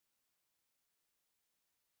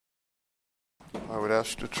I would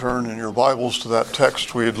ask you to turn in your Bibles to that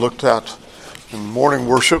text we had looked at in morning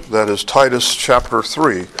worship, that is Titus chapter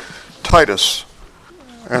 3. Titus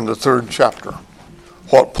and the third chapter.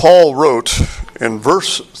 What Paul wrote in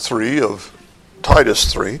verse 3 of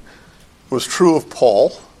Titus 3 was true of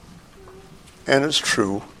Paul, and it's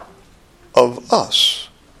true of us.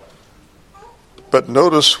 But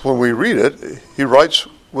notice when we read it, he writes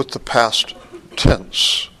with the past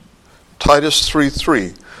tense. Titus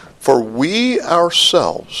 3:3. For we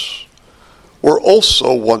ourselves were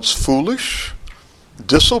also once foolish,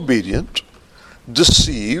 disobedient,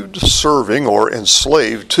 deceived, serving or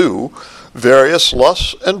enslaved to various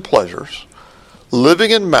lusts and pleasures,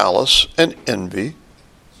 living in malice and envy,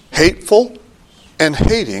 hateful and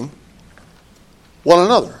hating one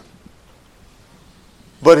another.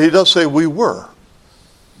 But he does say we were.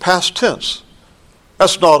 Past tense.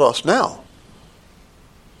 That's not us now.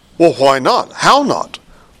 Well, why not? How not?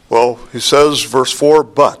 Well, he says, verse 4,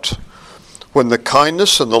 but when the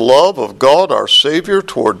kindness and the love of God our Savior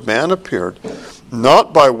toward man appeared,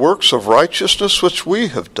 not by works of righteousness which we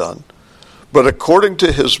have done, but according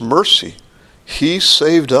to his mercy, he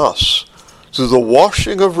saved us through the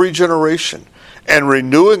washing of regeneration and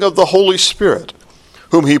renewing of the Holy Spirit,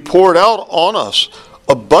 whom he poured out on us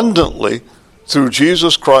abundantly through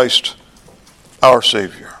Jesus Christ our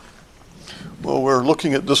Savior. Well, we're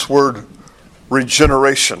looking at this word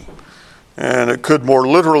regeneration, and it could more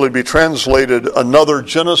literally be translated another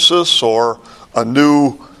Genesis or a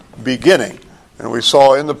new beginning. And we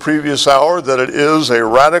saw in the previous hour that it is a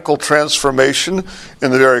radical transformation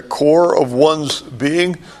in the very core of one's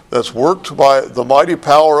being that's worked by the mighty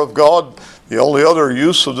power of God. The only other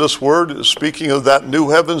use of this word is speaking of that new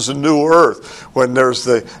heavens and new earth, when there's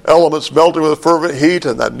the elements melting with fervent heat,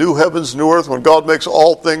 and that new heavens and new earth, when God makes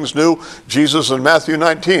all things new. Jesus in Matthew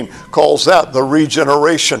 19 calls that the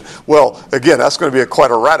regeneration. Well, again, that's going to be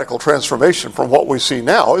quite a radical transformation from what we see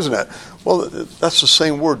now, isn't it? Well, that's the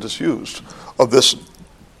same word that's used of this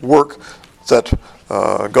work that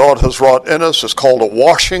God has wrought in us. It's called a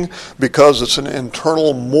washing because it's an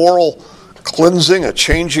internal moral cleansing, a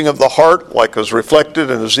changing of the heart, like is reflected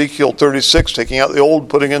in Ezekiel 36, taking out the old,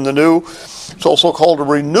 putting in the new. It's also called a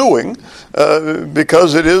renewing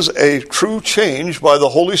because it is a true change by the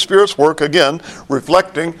Holy Spirit's work, again,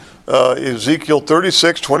 reflecting Ezekiel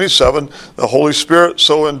 36:27, the Holy Spirit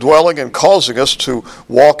so indwelling and causing us to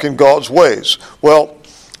walk in God's ways. Well,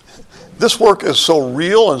 this work is so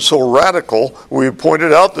real and so radical, we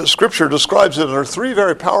pointed out that Scripture describes it in three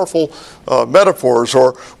very powerful metaphors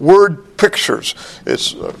or word pictures.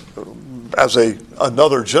 It's as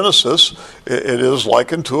another Genesis, it is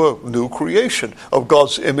likened to a new creation of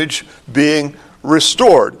God's image being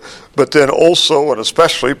restored. But then also, and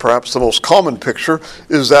especially perhaps the most common picture,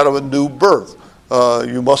 is that of a new birth.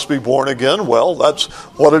 You must be born again. Well, that's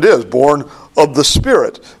what it is, born of the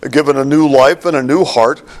Spirit, given a new life and a new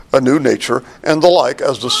heart, a new nature, and the like,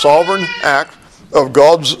 as the sovereign act of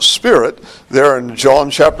God's Spirit. There in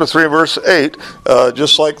John chapter 3, verse 8,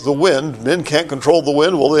 just like the wind, men can't control the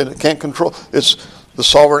wind, well, they can't control, it's the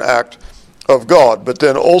sovereign act of God. But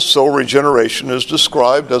then also regeneration is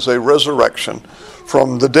described as a resurrection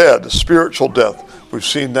from the dead, spiritual death. We've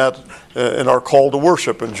seen that in our call to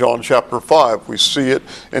worship in John chapter 5. We see it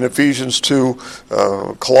in Ephesians 2,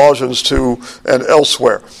 Colossians 2, and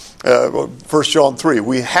elsewhere. 1 John 3,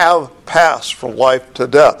 we have passed from life to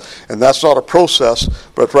death. And that's not a process,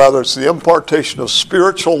 but rather it's the impartation of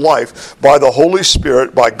spiritual life by the Holy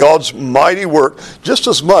Spirit, by God's mighty work, just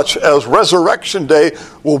as much as resurrection day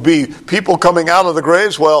will be people coming out of the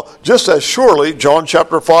graves. Well, just as surely, John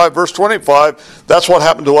chapter 5, verse 25, that's what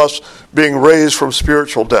happened to us, being raised from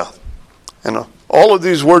spiritual death. And all of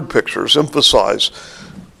these word pictures emphasize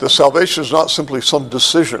that salvation is not simply some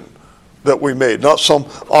decision that we made, not some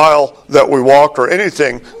aisle that we walked or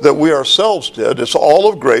anything that we ourselves did. It's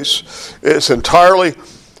all of grace. It's entirely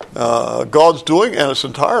God's doing, and it's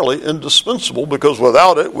entirely indispensable, because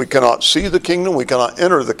without it we cannot see the kingdom, we cannot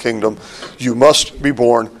enter the kingdom. You must be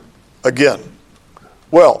born again.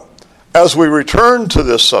 Well, as we return to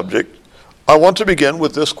this subject, I want to begin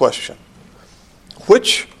with this question.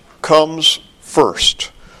 Which comes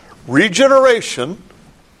first, regeneration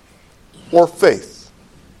or faith?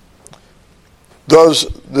 Does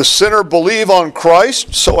the sinner believe on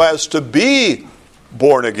Christ so as to be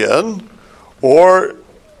born again, or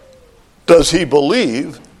does he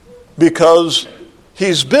believe because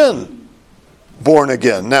he's been born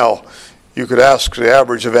again? Now, you could ask the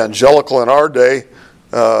average evangelical in our day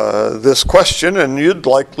this question, and you'd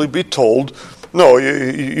likely be told, no,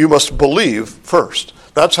 you must believe first.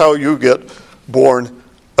 That's how you get born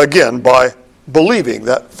again, by believing.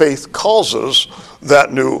 That faith causes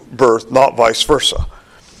that new birth, not vice versa.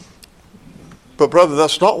 But brother,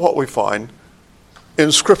 that's not what we find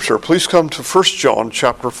in Scripture. Please come to 1 John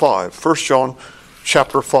chapter 5. 1 John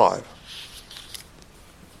chapter 5.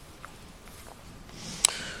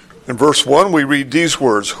 In verse 1 we read these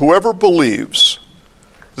words, "Whoever believes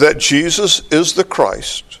that Jesus is the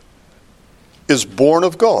Christ is born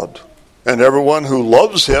of God, and everyone who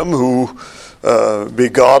loves him who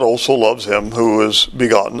begot also loves him who is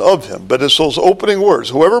begotten of him." But it's those opening words,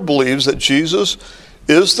 whoever believes that Jesus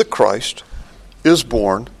is the Christ is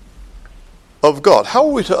born of God. How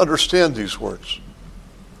are we to understand these words?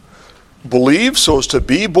 Believe so as to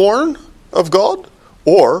be born of God,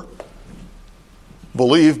 or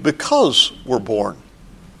believe because we're born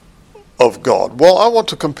of God? Well, I want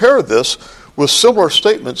to compare this with similar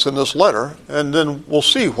statements in this letter, and then we'll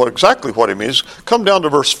see exactly what he means. Come down to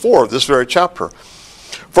verse 4 of this very chapter.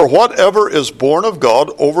 "For whatever is born of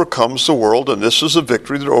God overcomes the world, and this is the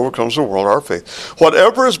victory that overcomes the world, our faith."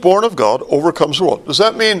 Whatever is born of God overcomes the world. Does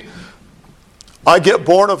that mean I get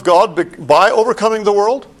born of God by overcoming the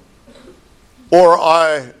world? Or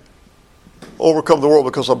I overcome the world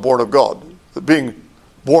because I'm born of God? That being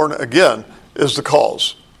born again is the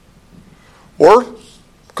cause. Or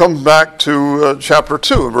come back to chapter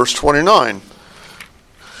 2 and verse 29.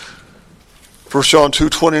 1 John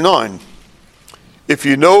 2:29. "If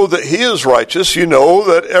you know that he is righteous, you know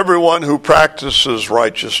that everyone who practices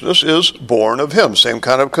righteousness is born of him." Same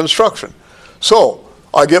kind of construction. So,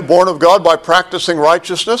 I get born of God by practicing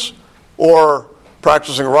righteousness, or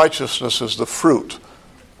practicing righteousness is the fruit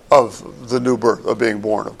of the new birth, of being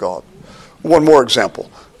born of God. One more example.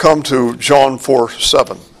 Come to John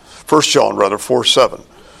 4:7. 1 John 4:7.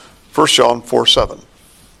 1 John 4:7.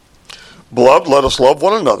 "Beloved, let us love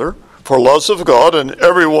one another, for love's of God, and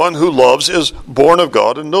everyone who loves is born of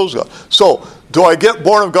God and knows God." So, do I get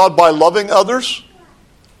born of God by loving others?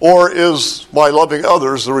 Or is my loving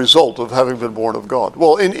others the result of having been born of God?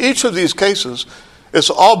 Well, in each of these cases, it's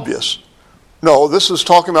obvious. No, this is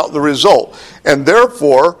talking about the result. And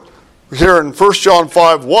therefore, here in 1 John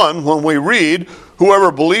 5:1, when we read,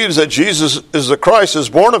 "Whoever believes that Jesus is the Christ is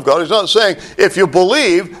born of God," he's not saying, if you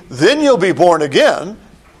believe, then you'll be born again.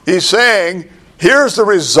 He's saying, here's the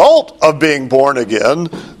result of being born again,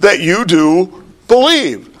 that you do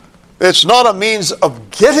believe. It's not a means of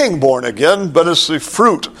getting born again, but it's the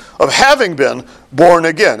fruit of having been born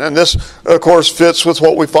again. And this, of course, fits with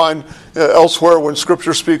what we find elsewhere when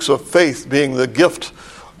Scripture speaks of faith being the gift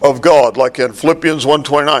of God, like in Philippians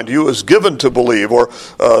 1:29, "You is given to believe," or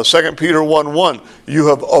 2 Peter 1:1, "You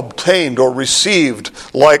have obtained or received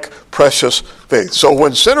like precious faith." So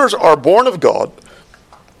when sinners are born of God,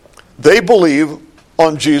 they believe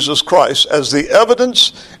on Jesus Christ as the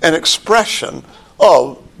evidence and expression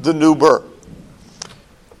of the new birth.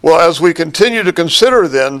 Well, as we continue to consider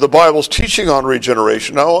then the Bible's teaching on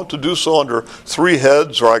regeneration, I want to do so under three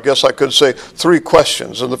heads, or I guess I could say three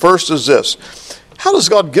questions. And the first is this: how does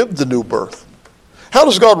God give the new birth? How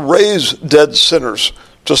does God raise dead sinners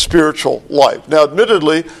to spiritual life? Now,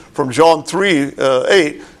 admittedly, from John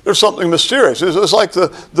 3:8, there's something mysterious. It's like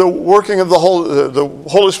the working of the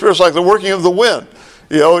Holy Spirit's like the working of the wind.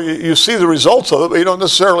 You know, you see the results of it, but you don't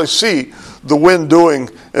necessarily see the wind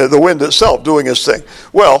itself doing its thing.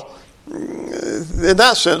 Well, in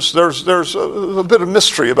that sense, there's a bit of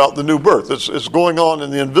mystery about the new birth. It's going on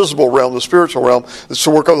in the invisible realm, the spiritual realm. It's the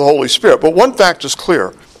work of the Holy Spirit. But one fact is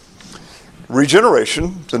clear: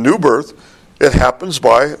 regeneration, the new birth, it happens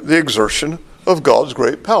by the exertion of God's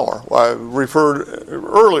great power. I referred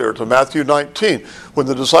earlier to Matthew 19, when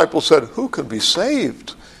the disciples said, "Who can be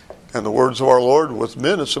saved?" And the words of our Lord, "With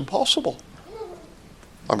men it's impossible."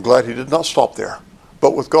 I'm glad he did not stop there.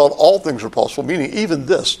 But with God all things are possible, meaning even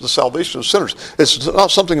this, the salvation of sinners. It's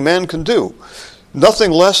not something man can do.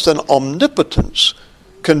 Nothing less than omnipotence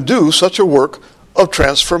can do such a work of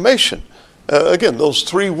transformation. Again, those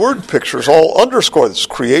three word pictures all underscore this: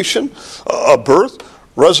 creation, a birth,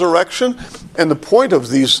 resurrection. And the point of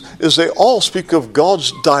these is they all speak of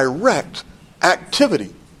God's direct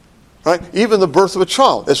activity. Right? Even the birth of a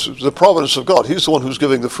child, it's the providence of God. He's the one who's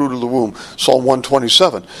giving the fruit of the womb, Psalm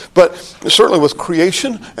 127. But certainly with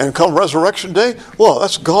creation and come resurrection day, well,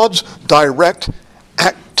 that's God's direct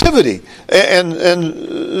activity.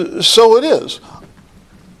 And so it is.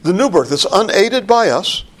 The new birth, it's unaided by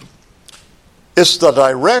us. It's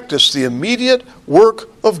the immediate work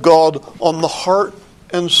of God on the heart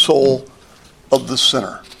and soul of the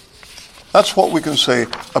sinner. That's what we can say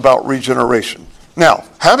about regeneration. Now,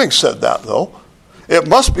 having said that, though, it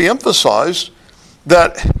must be emphasized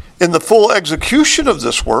that in the full execution of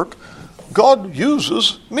this work, God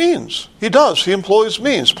uses means. He does. He employs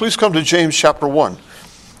means. Please come to James chapter 1.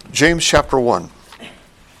 James chapter 1.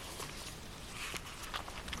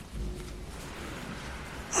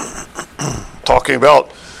 Talking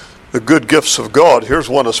about the good gifts of God. Here's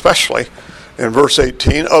one especially in verse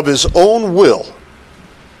 18. Of his own will,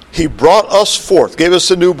 he brought us forth, gave us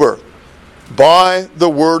a new birth, by the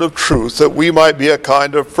word of truth, that we might be a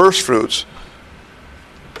kind of first fruits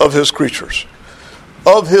of his creatures.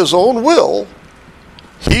 Of his own will,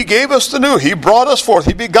 he gave us the new. He brought us forth.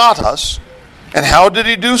 He begot us. And how did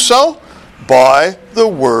he do so? By the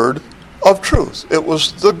word of truth. It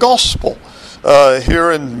was the gospel.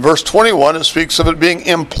 Here in verse 21, it speaks of it being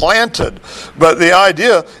implanted. But the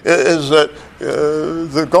idea is that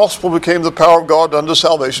the gospel became the power of God unto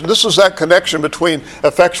salvation. This is that connection between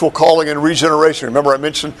effectual calling and regeneration. Remember I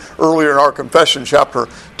mentioned earlier in our confession, chapter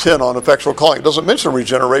 10 on effectual calling. It doesn't mention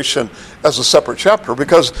regeneration as a separate chapter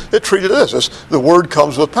because it treated it as the word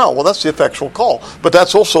comes with power. Well, that's the effectual call. But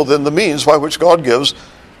that's also then the means by which God gives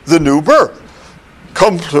the new birth.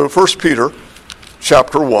 Come to 1 Peter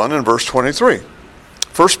chapter 1 and verse 23.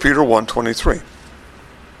 1 Peter 1:23.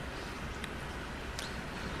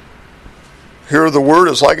 Here the word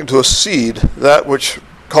is likened to a seed, that which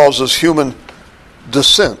causes human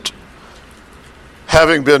descent.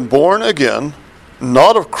 Having been born again,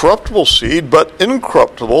 not of corruptible seed, but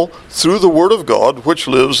incorruptible, through the word of God, which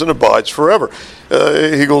lives and abides forever.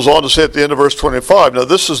 He goes on to say at the end of verse 25, now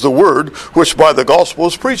this is the word which by the gospel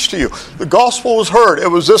was preached to you. The gospel was heard. It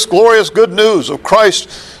was this glorious good news of Christ,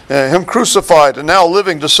 him crucified and now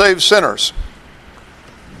living to save sinners.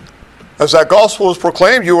 As that gospel was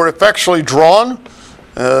proclaimed, you were effectually drawn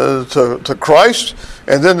to Christ.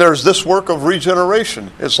 And then there's this work of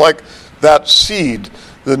regeneration. It's like that seed.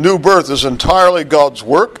 The new birth is entirely God's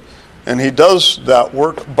work. And he does that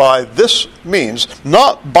work by this means.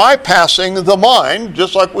 Not bypassing the mind,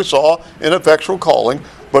 just like we saw in effectual calling,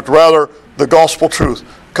 but rather the gospel truth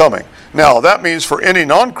coming. Now, that means for any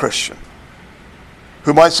non-Christian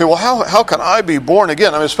who might say, well, how can I be born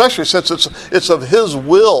again? I mean, especially since it's of his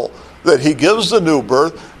will that he gives the new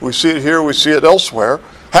birth. We see it here, we see it elsewhere.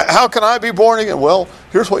 How can I be born again? Well,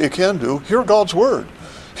 here's what you can do. Hear God's word.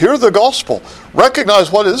 Hear the gospel.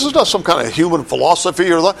 Recognize what it is. This is not some kind of human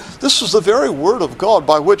philosophy or that. This is the very word of God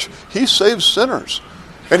by which he saves sinners.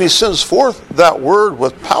 And he sends forth that word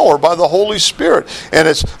with power by the Holy Spirit. And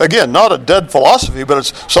it's, again, not a dead philosophy, but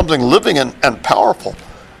it's something living and powerful.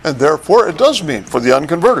 And therefore, it does mean for the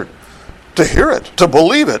unconverted to hear it, to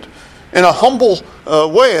believe it, in a humble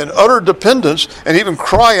way, in utter dependence, and even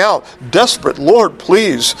cry out, desperate, Lord,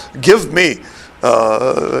 please give me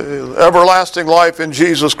everlasting life in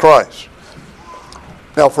Jesus Christ.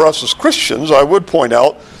 Now, for us as Christians, I would point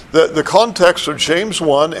out that the context of James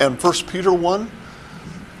 1 and 1 Peter 1,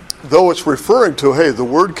 though it's referring to, hey, the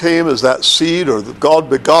word came as that seed, or that God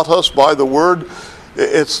begot us by the word,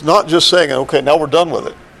 it's not just saying, okay, now we're done with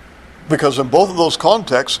it. Because in both of those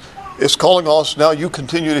contexts, it's calling us, now you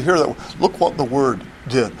continue to hear that. Look what the word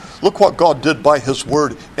did. Look what God did by his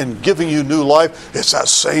word in giving you new life. It's that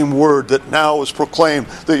same word that now is proclaimed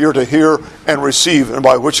that you're to hear and receive, and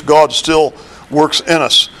by which God still works in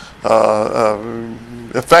us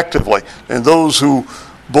effectively, and those who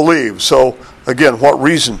believe. So, again, what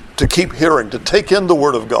reason to keep hearing, to take in the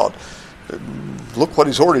word of God? Look what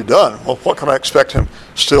he's already done. Well, what can I expect him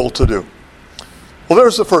still to do? Well,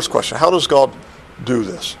 there's the first question. How does God do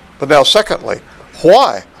this? But now, secondly,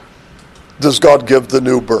 why does God give the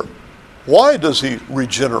new birth? Why does he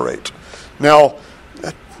regenerate? Now,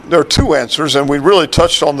 there are two answers, and we really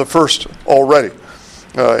touched on the first already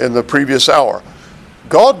in the previous hour.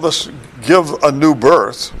 God must give a new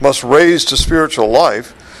birth, must raise to spiritual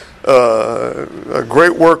life a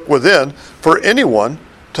great work within for anyone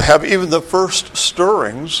to have even the first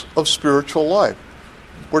stirrings of spiritual life.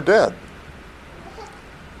 We're dead.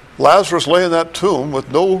 Lazarus lay in that tomb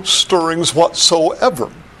with no stirrings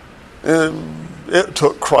whatsoever. And it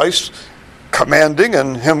took Christ commanding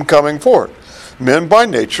and him coming forth. Men by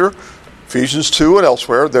nature, Ephesians 2 and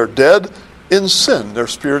elsewhere, they're dead in sin. They're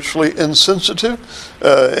spiritually insensitive,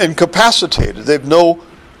 incapacitated. They have no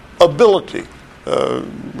ability.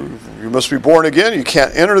 You must be born again. You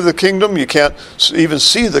can't enter the kingdom. You can't even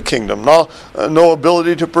see the kingdom. No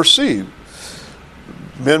ability to perceive.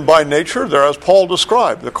 Men by nature, they're as Paul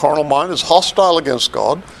described. The carnal mind is hostile against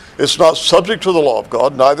God. It's not subject to the law of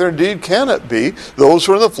God. Neither indeed can it be. Those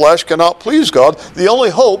who are in the flesh cannot please God. The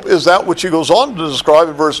only hope is that which he goes on to describe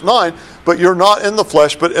in verse 9. But you're not in the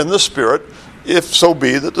flesh, but in the Spirit, if so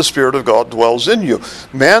be that the Spirit of God dwells in you.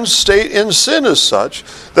 Man's state in sin is such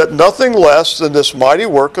that nothing less than this mighty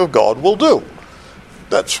work of God will do.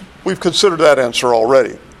 That's we've considered that answer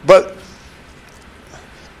already. But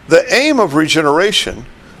the aim of regeneration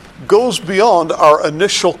goes beyond our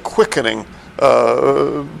initial quickening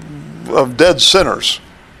of dead sinners.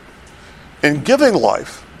 In giving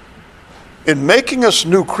life, in making us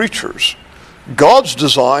new creatures, God's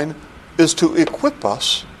design is to equip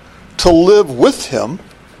us to live with Him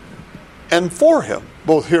and for Him,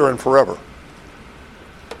 both here and forever.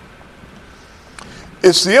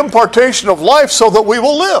 It's the impartation of life so that we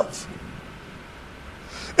will live.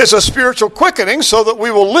 It's a spiritual quickening so that we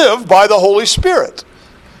will live by the Holy Spirit.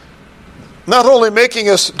 Not only making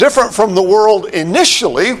us different from the world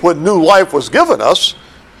initially when new life was given us,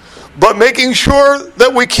 but making sure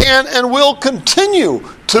that we can and will continue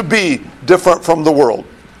to be different from the world,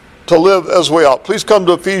 to live as we ought. Please come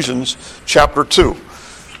to Ephesians chapter 2.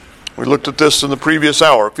 We looked at this in the previous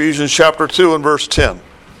hour. Ephesians chapter 2 and verse 10.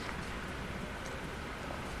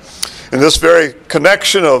 In this very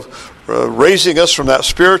connection of raising us from that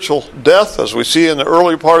spiritual death, as we see in the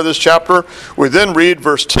early part of this chapter, we then read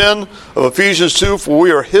verse 10 of Ephesians 2, "For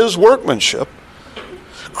we are His workmanship,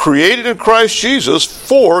 created in Christ Jesus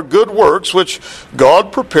for good works, which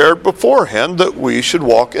God prepared beforehand that we should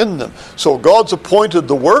walk in them." So God's appointed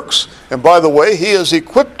the works, and by the way, He has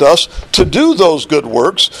equipped us to do those good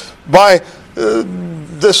works by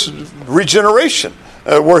this regeneration.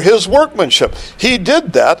 We're His workmanship. He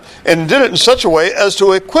did that and did it in such a way as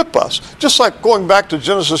to equip us. Just like going back to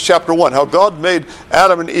Genesis chapter 1, how God made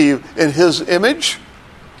Adam and Eve in His image.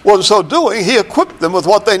 Well, in so doing, He equipped them with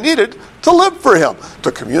what they needed to live for Him,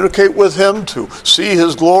 to communicate with Him, to see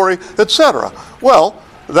His glory, etc. Well,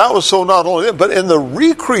 that was so not only it, but in the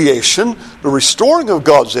recreation, the restoring of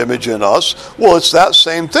God's image in us, well, it's that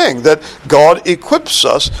same thing, that God equips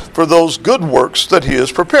us for those good works that He has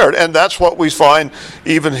prepared. And that's what we find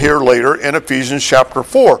even here later in Ephesians chapter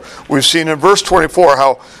 4. We've seen in verse 24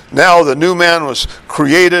 how now the new man was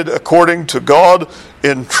created according to God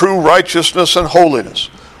in true righteousness and holiness.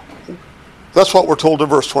 That's what we're told in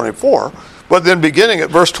verse 24. But then beginning at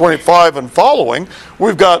verse 25 and following,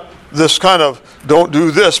 we've got this kind of don't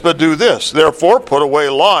do this, but do this. Therefore, put away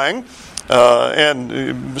lying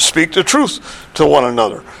and speak the truth to one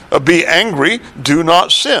another. Be angry, do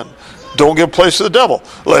not sin. Don't give place to the devil.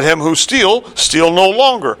 Let him who steal no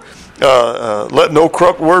longer. Let no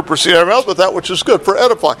corrupt word proceed out of your mouth, but that which is good for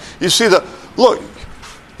edifying. You see that, look,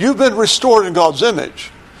 you've been restored in God's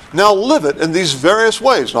image. Now live it in these various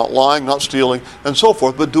ways, not lying, not stealing, and so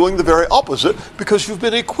forth, but doing the very opposite because you've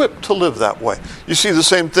been equipped to live that way. You see the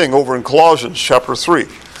same thing over in Colossians chapter 3,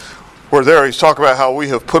 where there he's talking about how we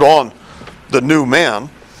have put on the new man.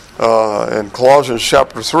 In Colossians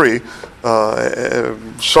chapter 3,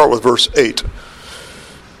 start with verse 8.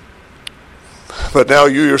 But now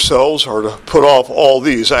you yourselves are to put off all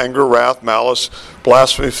these: anger, wrath, malice,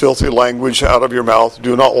 blasphemy, filthy language out of your mouth.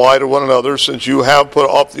 Do not lie to one another, since you have put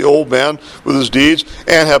off the old man with his deeds,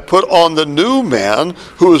 and have put on the new man,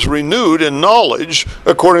 who is renewed in knowledge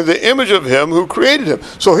according to the image of Him who created him.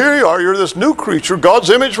 So here you are, you're this new creature, God's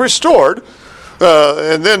image restored.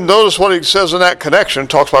 And then notice what he says in that connection.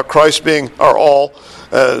 Talks about Christ being our all,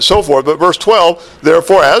 so forth. But verse 12,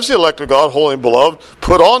 therefore, as the elect of God, holy and beloved,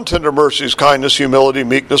 put on tender mercies, kindness, humility,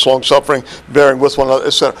 meekness, long-suffering, bearing with one another,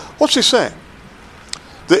 etc. What's he saying?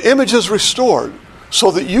 The image is restored so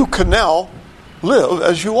that you can now live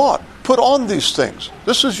as you ought. Put on these things.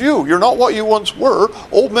 This is you. You're not what you once were.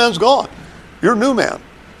 Old man's gone. You're new man.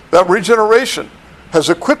 That regeneration has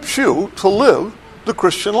equipped you to live the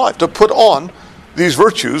Christian life, to put on these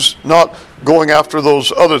virtues, not going after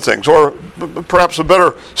those other things. Or perhaps a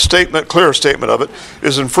better statement, clearer statement of it,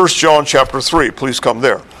 is in 1 John chapter 3. Please come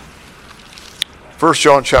there. 1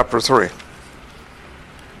 John chapter 3.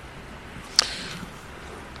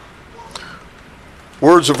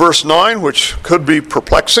 Words of verse 9, which could be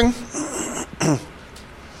perplexing. 1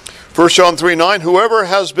 John 3:9, whoever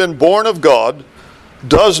has been born of God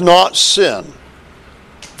does not sin,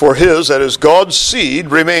 for his, that is God's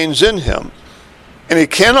seed, remains in him. And he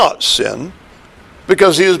cannot sin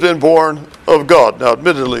because he has been born of God. Now,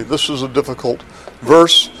 admittedly, this is a difficult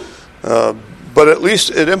verse, but at least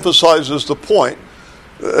it emphasizes the point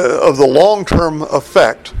of the long-term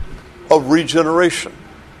effect of regeneration.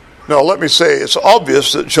 Now, let me say, it's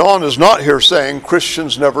obvious that John is not here saying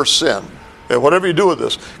Christians never sin. Okay, whatever you do with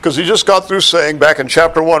this, because he just got through saying back in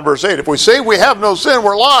chapter 1, verse 8, if we say we have no sin,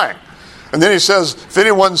 we're lying. And then he says, if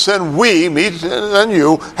anyone sin, we, me and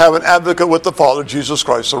you, have an advocate with the Father, Jesus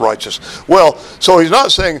Christ the righteous. Well, so he's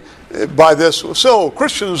not saying by this, so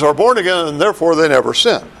Christians are born again and therefore they never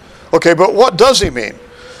sin. Okay, but what does he mean?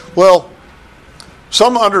 Well,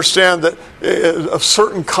 some understand that of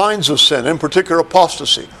certain kinds of sin, in particular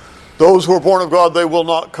apostasy. Those who are born of God, they will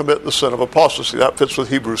not commit the sin of apostasy. That fits with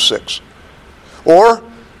Hebrews 6. Or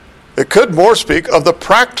it could more speak of the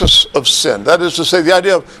practice of sin. That is to say, the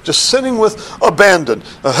idea of just sinning with abandon,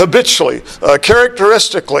 habitually,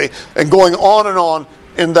 characteristically, and going on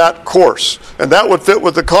in that course. And that would fit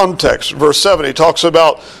with the context. Verse 7, he talks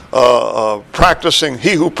about practicing.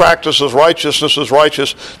 He who practices righteousness is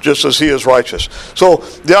righteous just as he is righteous. So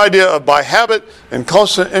the idea of by habit and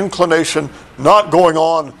constant inclination, not going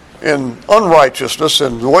on in unrighteousness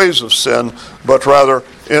and the ways of sin, but rather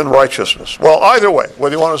in righteousness. Well, either way,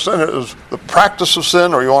 whether you want to understand it as the practice of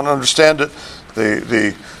sin or you want to understand it,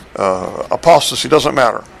 the apostasy, doesn't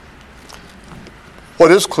matter.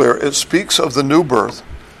 What is clear, it speaks of the new birth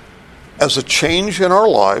as a change in our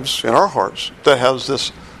lives, in our hearts, that has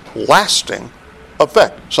this lasting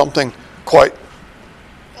effect, something quite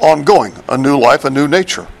ongoing, a new life, a new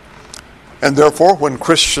nature. And therefore, when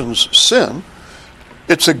Christians sin,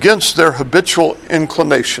 it's against their habitual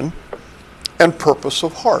inclination and purpose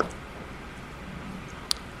of heart.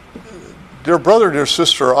 Dear brother, dear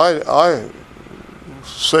sister, I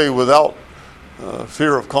say without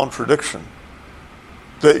fear of contradiction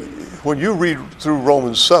that when you read through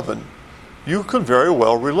Romans 7, you can very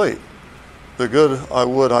well relate. The good I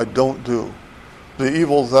would, I don't do. The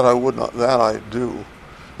evil that I would not, that I do.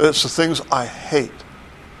 It's the things I hate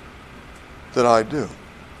that I do.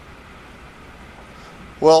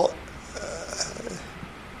 Well,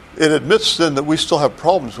 it admits then that we still have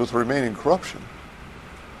problems with remaining corruption.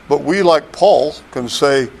 But we, like Paul, can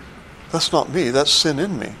say, that's not me, that's sin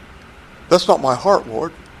in me. That's not my heart,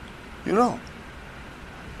 Lord. You know.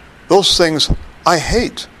 Those things I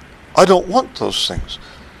hate. I don't want those things.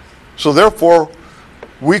 So therefore,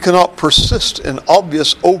 we cannot persist in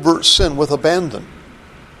obvious overt sin with abandon,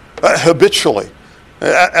 habitually,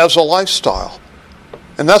 as a lifestyle.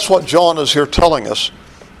 And that's what John is here telling us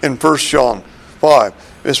in 1 John 5.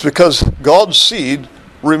 It's because God's seed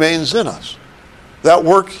remains in us. That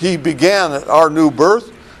work he began at our new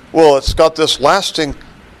birth, well, it's got this lasting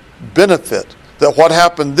benefit that what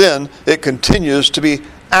happened then, it continues to be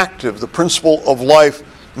active, the principle of life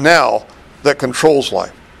now that controls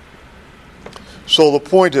life. So the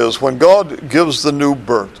point is, when God gives the new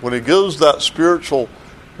birth, when he gives that spiritual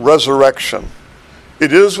resurrection,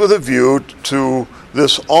 it is with a view to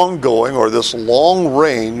this ongoing or this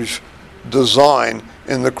long-range design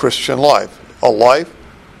in the Christian life, a life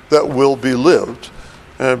that will be lived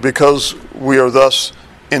because we are thus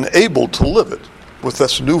enabled to live it with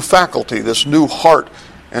this new faculty, this new heart,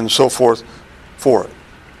 and so forth for it.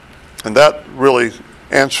 And that really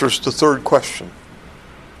answers the third question.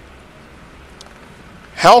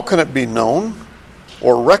 How can it be known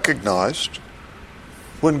or recognized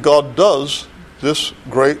when God does this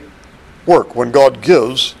great work, when God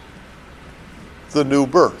gives the new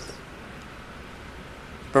birth?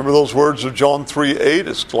 Remember those words of John 3:8?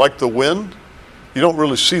 It's like the wind. You don't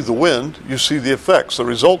really see the wind, you see the effects, the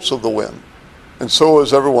results of the wind. And so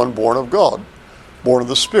is everyone born of God, born of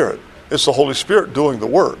the Spirit. It's the Holy Spirit doing the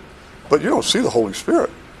work. But you don't see the Holy Spirit.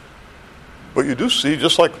 But you do see,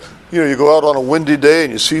 just like, you go out on a windy day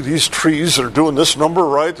and you see these trees that are doing this number,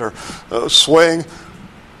 right? They're swaying.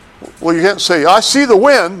 Well, you can't say, I see the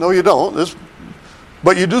wind. No, you don't.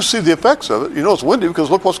 But you do see the effects of it. You know it's windy because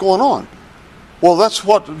look what's going on. Well, that's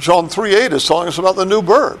what John 3:8 is telling us about the new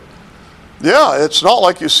birth. Yeah, it's not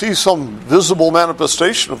like you see some visible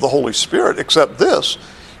manifestation of the Holy Spirit, except this.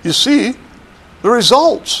 You see the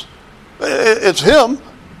results. It's him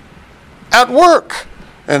at work.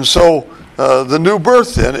 And so the new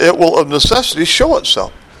birth then, it will of necessity show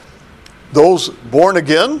itself. Those born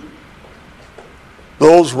again,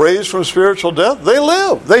 those raised from spiritual death, they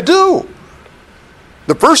live. They do.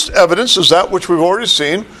 The first evidence is that which we've already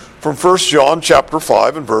seen from 1 John chapter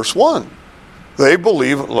 5 and verse 1. They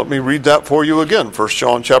believe, let me read that for you again. 1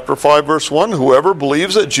 John chapter 5 verse 1, whoever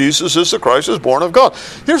believes that Jesus is the Christ is born of God.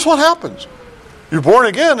 Here's what happens. You're born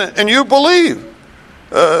again and you believe.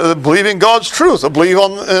 Believing God's truth, believe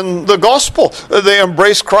in the gospel. They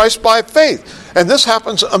embrace Christ by faith. And this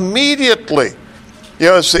happens immediately.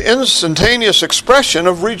 It's the instantaneous expression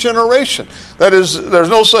of regeneration. That is, there's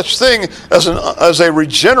no such thing as a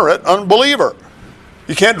regenerate unbeliever.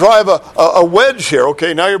 You can't drive a wedge here.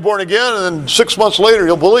 Okay, now you're born again, and then 6 months later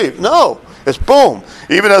you'll believe. No, it's boom.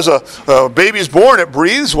 Even as a baby's born, it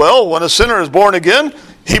breathes. Well, when a sinner is born again,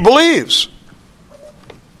 he believes.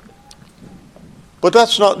 But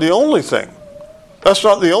that's not the only thing. That's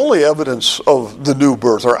not the only evidence of the new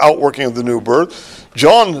birth or outworking of the new birth.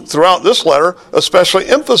 John, throughout this letter, especially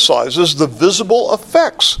emphasizes the visible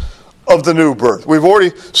effects of the new birth. We've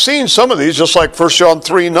already seen some of these, just like 1 John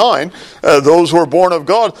 3:9. Those who are born of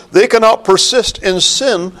God, they cannot persist in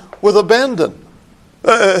sin with abandon.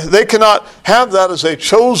 They cannot have that as a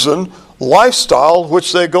chosen lifestyle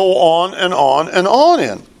which they go on and on and on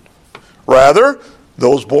in. Rather,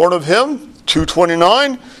 those born of him,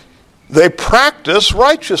 2:29, they practice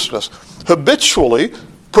righteousness habitually,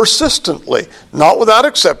 persistently, not without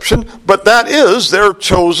exception, but that is their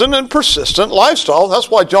chosen and persistent lifestyle. That's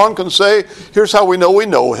why John can say, here's how we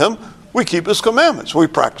know him. We keep his commandments. We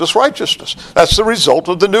practice righteousness. That's the result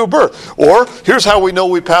of the new birth. Or, here's how we know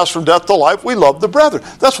we pass from death to life. We love the brethren.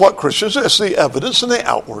 That's what Christians are. It's the evidence and the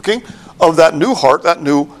outworking of that new heart, that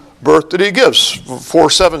new birth that he gives.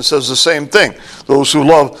 4:7 says the same thing. Those who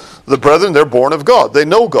love the brethren, they're born of God. They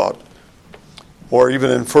know God. Or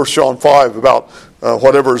even in 1 John 5 about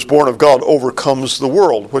whatever is born of God overcomes the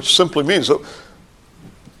world, which simply means that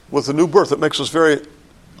with the new birth, it makes us very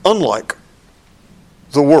unlike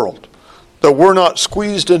the world. That we're not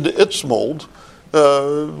squeezed into its mold.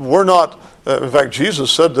 We're not, in fact,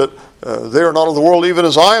 Jesus said that they are not of the world even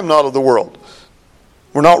as I am not of the world.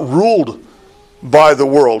 We're not ruled by the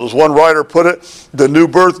world. As one writer put it, the new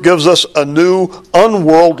birth gives us a new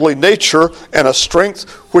unworldly nature and a strength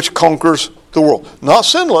which conquers the world. Not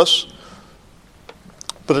sinless,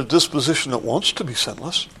 but a disposition that wants to be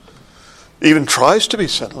sinless, even tries to be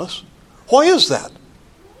sinless. Why is that?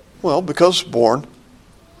 Well, because born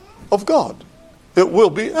of God. It will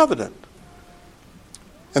be evident.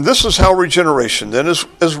 And this is how regeneration then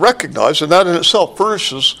is recognized, and that in itself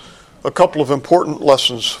furnishes a couple of important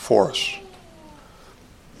lessons for us.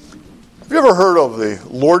 Have you ever heard of the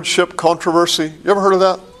lordship controversy? You ever heard of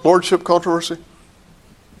that? Lordship controversy?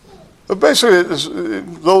 Basically, it's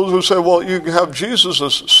those who say, well, you can have Jesus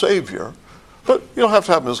as Savior, but you don't have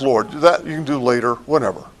to have him as Lord. That you can do later,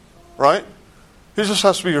 whenever. Right? He just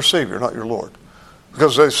has to be your Savior, not your Lord.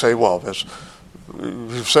 Because they say, well, if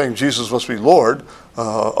you're saying Jesus must be Lord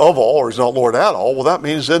of all, or he's not Lord at all, well, that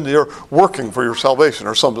means then you're working for your salvation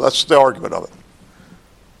or something. That's the argument of it.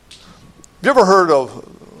 Have you ever heard of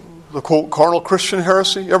the, quote, carnal Christian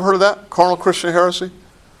heresy? You ever heard of that? Carnal Christian heresy?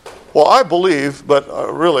 Well, I believe, but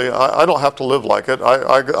really, I don't have to live like it.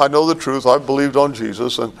 I know the truth. I've believed on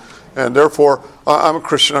Jesus, and therefore, I'm a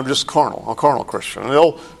Christian. I'm just carnal. I'm a carnal Christian. And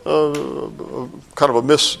they'll, kind of a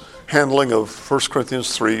mishandling of 1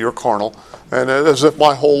 Corinthians 3, you're carnal, and as if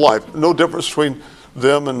my whole life, no difference between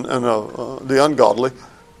them and the ungodly.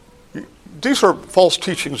 These are false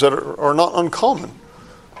teachings that are not uncommon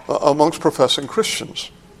amongst professing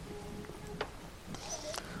Christians.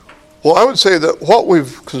 Well, I would say that what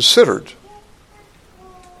we've considered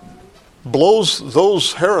blows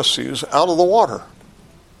those heresies out of the water.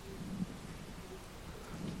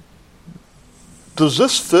 Does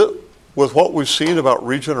this fit with what we've seen about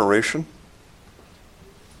regeneration?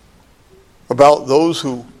 About those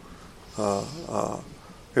who,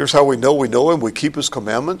 here's how we know him, we keep his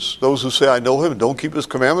commandments. Those who say, I know him and don't keep his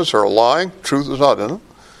commandments are lying. Truth is not in them.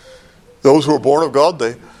 Those who are born of God,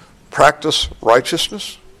 they practice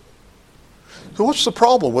righteousness. So what's the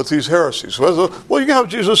problem with these heresies? Well, you can have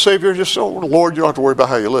Jesus Savior, just Lord, you don't have to worry about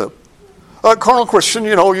how you live. Carnal Christian,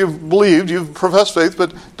 you've believed, you've professed faith,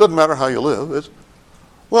 but it doesn't matter how you live.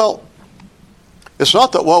 It's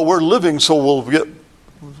not that, we're living so we'll get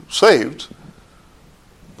saved,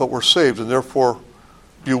 but we're saved and therefore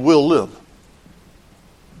you will live.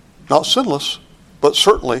 Not sinless, but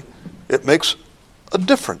certainly it makes a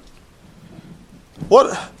difference.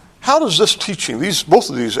 How does this teaching, both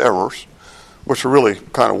of these errors, which are really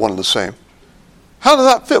kind of one and the same, how does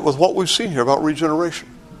that fit with what we've seen here about regeneration?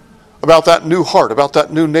 About that new heart, about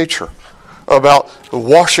that new nature, about the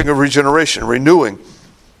washing of regeneration, renewing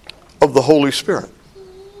of the Holy Spirit.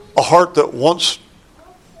 A heart that wants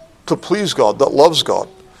to please God, that loves God,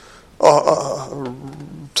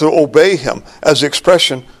 to obey him as the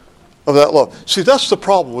expression of that love. See, that's the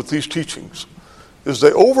problem with these teachings, is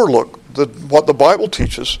they overlook what the Bible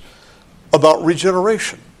teaches about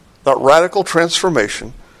regeneration, that radical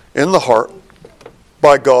transformation in the heart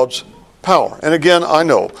by God's power. And again, I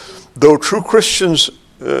know, though true Christians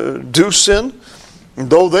do sin,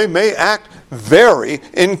 though they may act very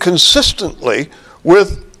inconsistently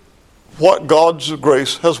with what God's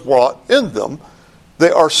grace has wrought in them,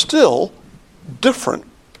 they are still different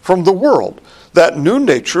from the world. That new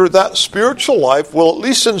nature, that spiritual life will, at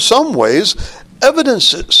least in some ways,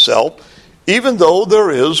 evidence itself, even though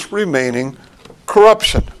there is remaining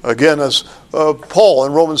corruption. Again, as Paul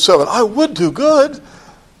in Romans 7, I would do good.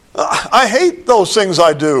 I hate those things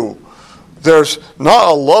I do. There's not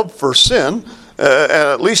a love for sin, and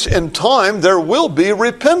at least in time there will be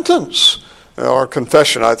repentance. our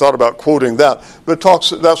confession. I thought about quoting that. But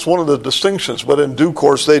that's one of the distinctions. But in due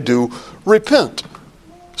course, they do repent.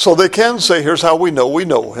 So they can say, here's how we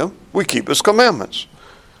know him. We keep his commandments.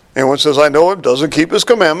 Anyone says, I know him, doesn't keep his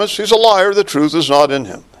commandments, he's a liar. The truth is not in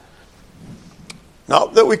him.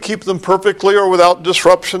 Not that we keep them perfectly or without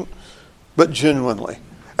disruption, but genuinely.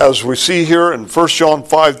 As we see here in 1 John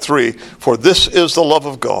 5:3, for this is the love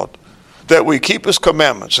of God, that we keep his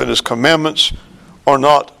commandments, and his commandments are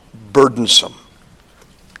not burdensome.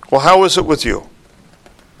 Well, how is it with you?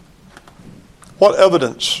 What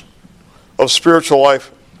evidence of spiritual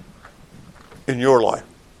life in your life?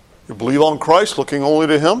 You believe on Christ, looking only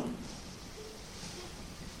to him?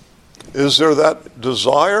 Is there that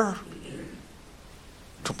desire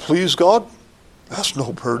to please God? That's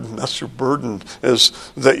no burden. That's your burden, is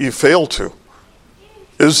that you fail to.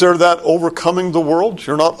 Is there that overcoming the world?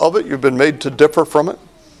 You're not of it. You've been made to differ from it.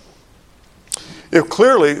 If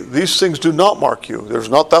clearly these things do not mark you, there's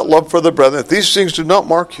not that love for the brethren, if these things do not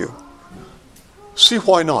mark you, see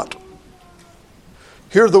why not.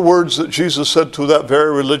 Hear the words that Jesus said to that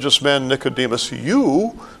very religious man Nicodemus,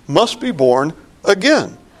 you must be born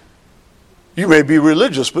again. You may be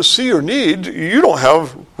religious, but see your need. You don't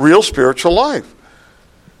have real spiritual life.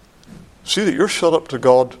 See that you're shut up to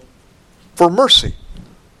God for mercy.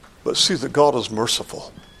 But see that God is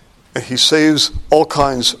merciful. And he saves all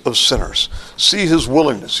kinds of sinners. See his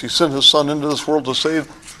willingness. He sent his son into this world to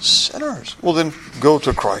save sinners. Well, then go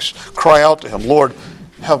to Christ. Cry out to him, Lord,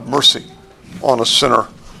 have mercy on a sinner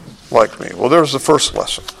like me. Well, there's the first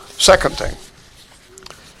lesson. Second thing.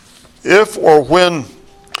 If or when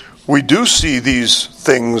we do see these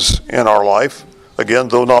things in our life, again,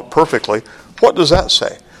 though not perfectly, what does that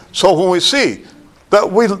say? So when we see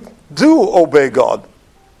that we do obey God,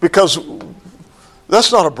 because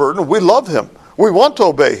that's not a burden, we love him. We want to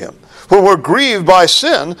obey him. When we're grieved by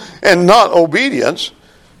sin and not obedience,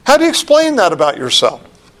 how do you explain that about yourself?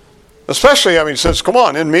 Especially, since, come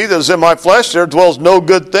on, in me that is in my flesh, there dwells no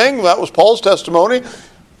good thing. That was Paul's testimony.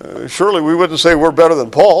 Surely we wouldn't say we're better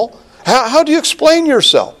than Paul. How do you explain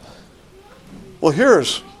yourself? Well,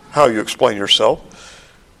 here's how you explain yourself.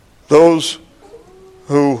 Those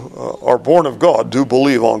who are born of God do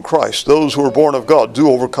believe on Christ. Those who are born of God do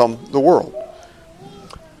overcome the world.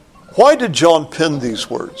 Why did John pen these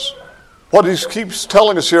words? What he keeps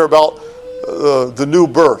telling us here about the new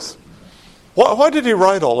birth. Why did he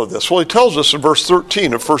write all of this? Well, he tells us in verse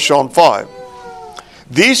 13 of 1 John 5.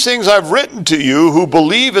 These things I've written to you who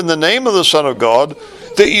believe in the name of the Son of God,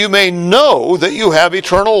 that you may know that you have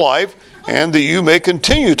eternal life, and that you may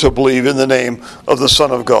continue to believe in the name of the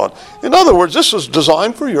Son of God. In other words, this is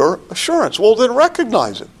designed for your assurance. Well, then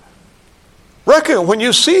recognize it. When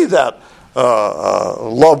you see that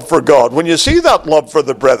love for God, when you see that love for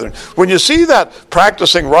the brethren, when you see that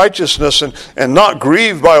practicing righteousness and not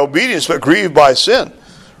grieved by obedience, but grieved by sin,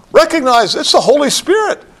 recognize it's the Holy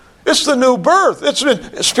Spirit. It's the new birth. It's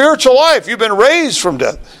been spiritual life. You've been raised from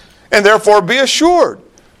death. And therefore be assured.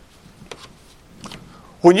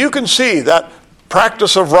 When you can see that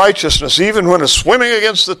practice of righteousness, even when it's swimming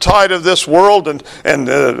against the tide of this world and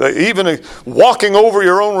even walking over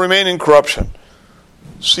your own remaining corruption,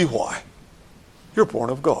 see why. You're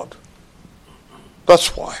born of God.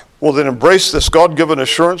 That's why. Well, then embrace this God-given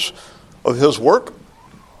assurance of his work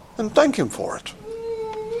and thank him for it.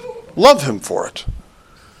 Love him for it.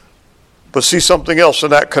 But see something else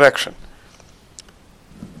in that connection.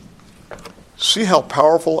 See how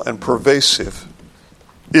powerful and pervasive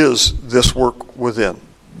is this work within.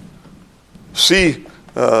 See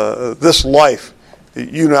this life that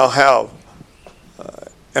you now have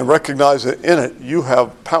and recognize that in it you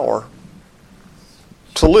have power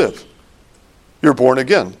to live. You're born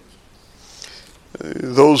again.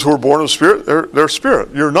 Those who are born of spirit, they're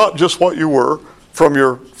spirit. You're not just what you were from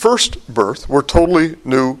your first birth. We're totally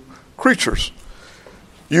new creatures.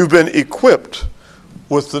 You've been equipped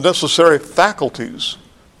with the necessary faculties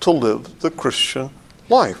to live the Christian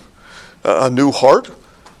life. A new heart,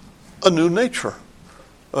 a new nature.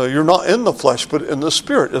 You're not in the flesh, but in the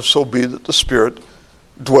Spirit, if so be that the Spirit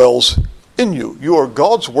dwells in you. You are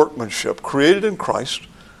God's workmanship, created in Christ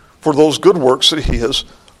for those good works that he has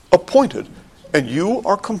appointed. And you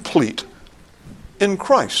are complete in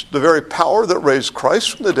Christ. The very power that raised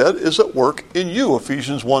Christ from the dead is at work in you,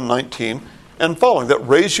 Ephesians 1:19 and following. That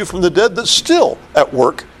raised you from the dead, that's still at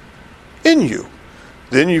work in you.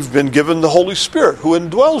 Then you've been given the Holy Spirit who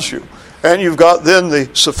indwells you. And you've got then the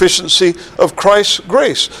sufficiency of Christ's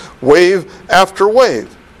grace, wave after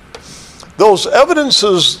wave. Those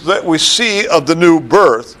evidences that we see of the new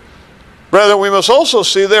birth, brethren, we must also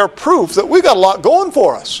see they're proof that we got a lot going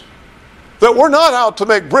for us. That we're not out to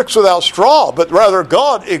make bricks without straw, but rather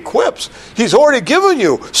God equips. He's already given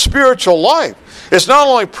you spiritual life. It's not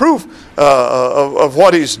only proof of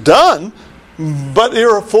what He's done, but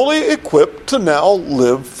you're fully equipped to now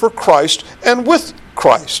live for Christ and with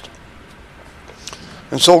Christ.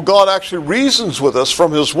 And so God actually reasons with us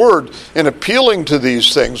from His Word in appealing to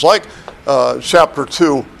these things, like chapter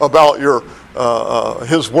 2 about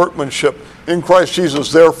His workmanship in Christ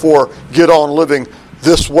Jesus. Therefore, get on living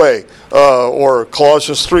this way. Or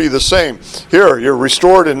Colossians 3, the same. Here, you're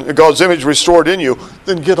restored in God's image, restored in you.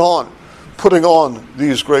 Then get on, putting on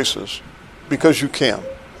these graces, because you can.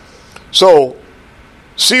 So,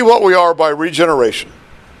 see what we are by regeneration.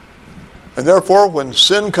 And therefore, when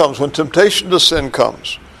sin comes, when temptation to sin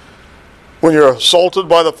comes, when you're assaulted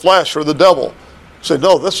by the flesh or the devil, say,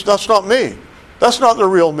 no, that's not me. That's not the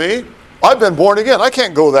real me. I've been born again. I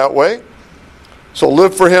can't go that way. So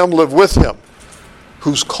live for Him, live with Him,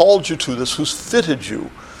 who's called you to this, who's fitted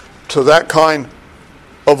you to that kind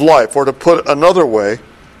of life. Or to put it another way,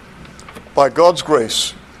 by God's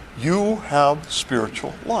grace, you have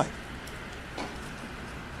spiritual life.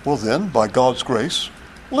 Well then, by God's grace,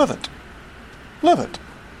 live it. Live it.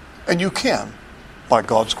 And you can, by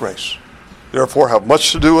God's grace. Therefore, have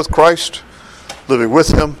much to do with Christ, living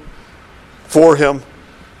with Him, for Him,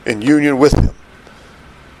 in union with Him.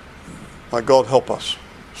 My God, help us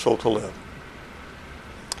so to live.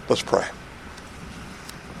 Let's pray.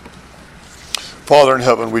 Father in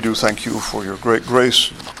heaven, we do thank You for Your great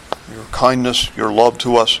grace, Your kindness, Your love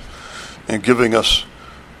to us, and giving us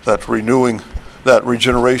that renewing, that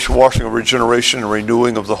regeneration, washing of regeneration and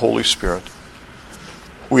renewing of the Holy Spirit.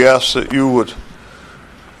 We ask that You would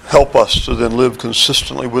help us to then live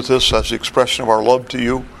consistently with this as the expression of our love to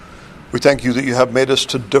You. We thank You that You have made us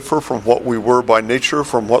to differ from what we were by nature,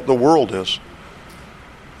 from what the world is.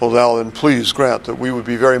 Well, now then, please grant that we would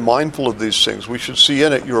be very mindful of these things. We should see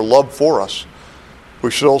in it Your love for us. We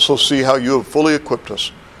should also see how You have fully equipped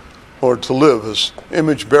us, Lord, to live as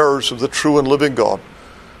image bearers of the true and living God.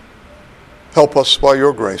 Help us by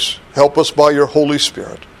Your grace. Help us by Your Holy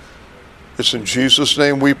Spirit. It's in Jesus'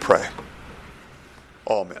 name we pray.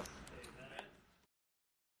 Amen.